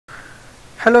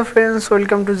Hello friends,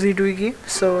 welcome to ZeetWiki.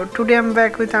 So today I'm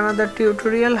back with another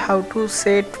tutorial how to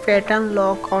set pattern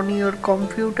lock on your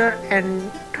computer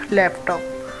and laptop.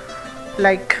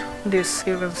 Like this,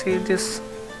 you can see this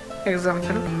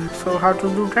example. So how to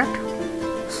do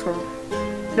that? So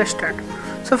let's start.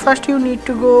 So first you need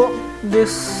to go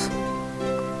this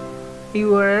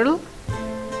URL.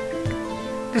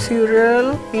 This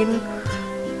URL in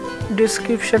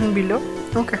description below.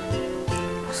 Okay.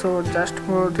 So just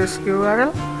go this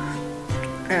URL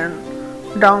and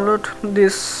download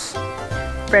this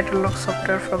pattern lock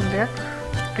software from there.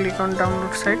 Click on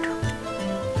download site.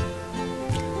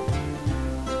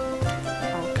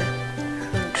 Okay,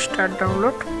 and start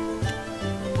download.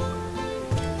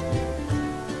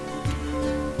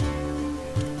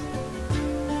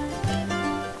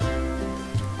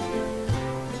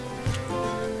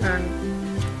 And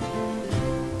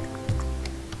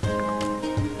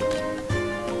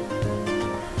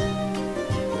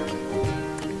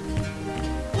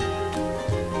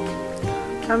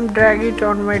I'm drag it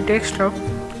on my desktop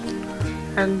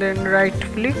and then right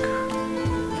click,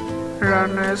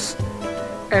 run as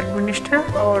administrator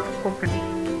or open.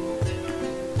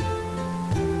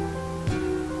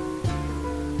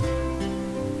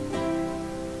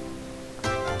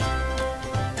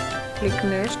 Click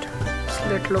next,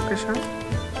 select location.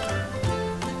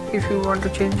 If you want to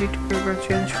change it, you can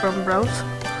change from browse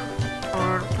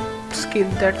or skip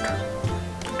that.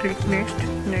 Click next,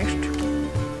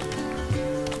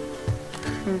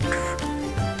 and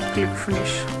click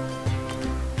finish.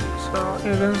 So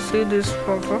you can see this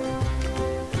pop-up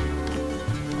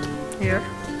here.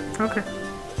 Okay,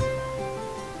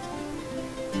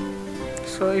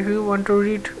 so if you want to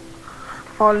read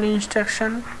all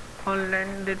instruction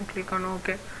online, then click on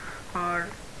OK, or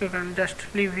you can just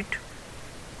leave it.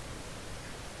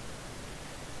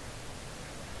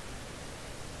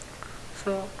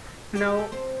 So now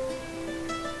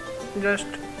just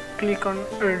click on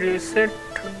reset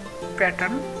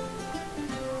pattern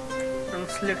and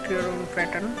select your own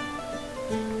pattern.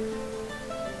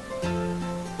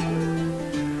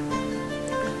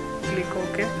 Click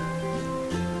OK.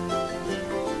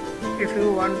 If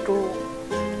you want to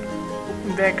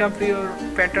back up your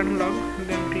pattern log,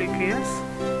 then click yes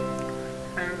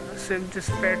and save this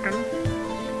pattern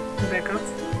backup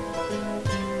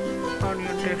on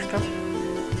your desktop.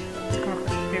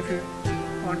 If you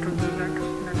want to do that,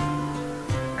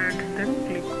 then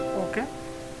click OK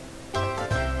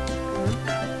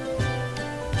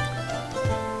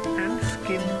and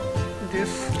skip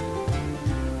this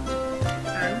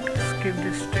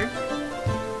step.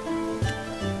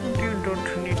 You don't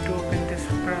need to open this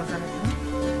browser.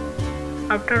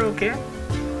 After OK,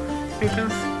 you can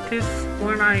see this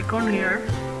one icon here.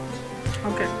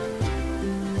 Okay,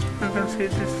 you can see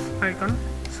this icon.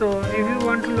 So if you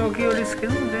want to lock your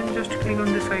screen, then just click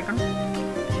on this icon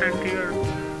and your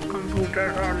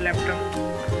computer or laptop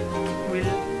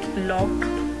will locked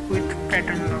with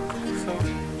pattern lock. So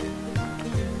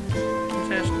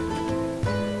just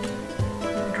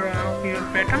draw your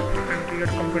pattern and your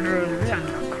computer will be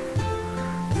unlocked.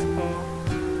 So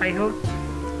I hope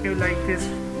you like this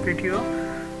video.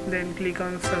 Then click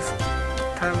on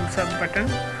thumbs up button,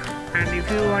 and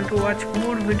if you want to watch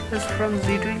more videos from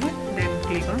ZeetWiki, then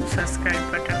click on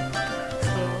subscribe button.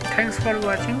 So thanks for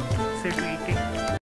watching ZeetWiki.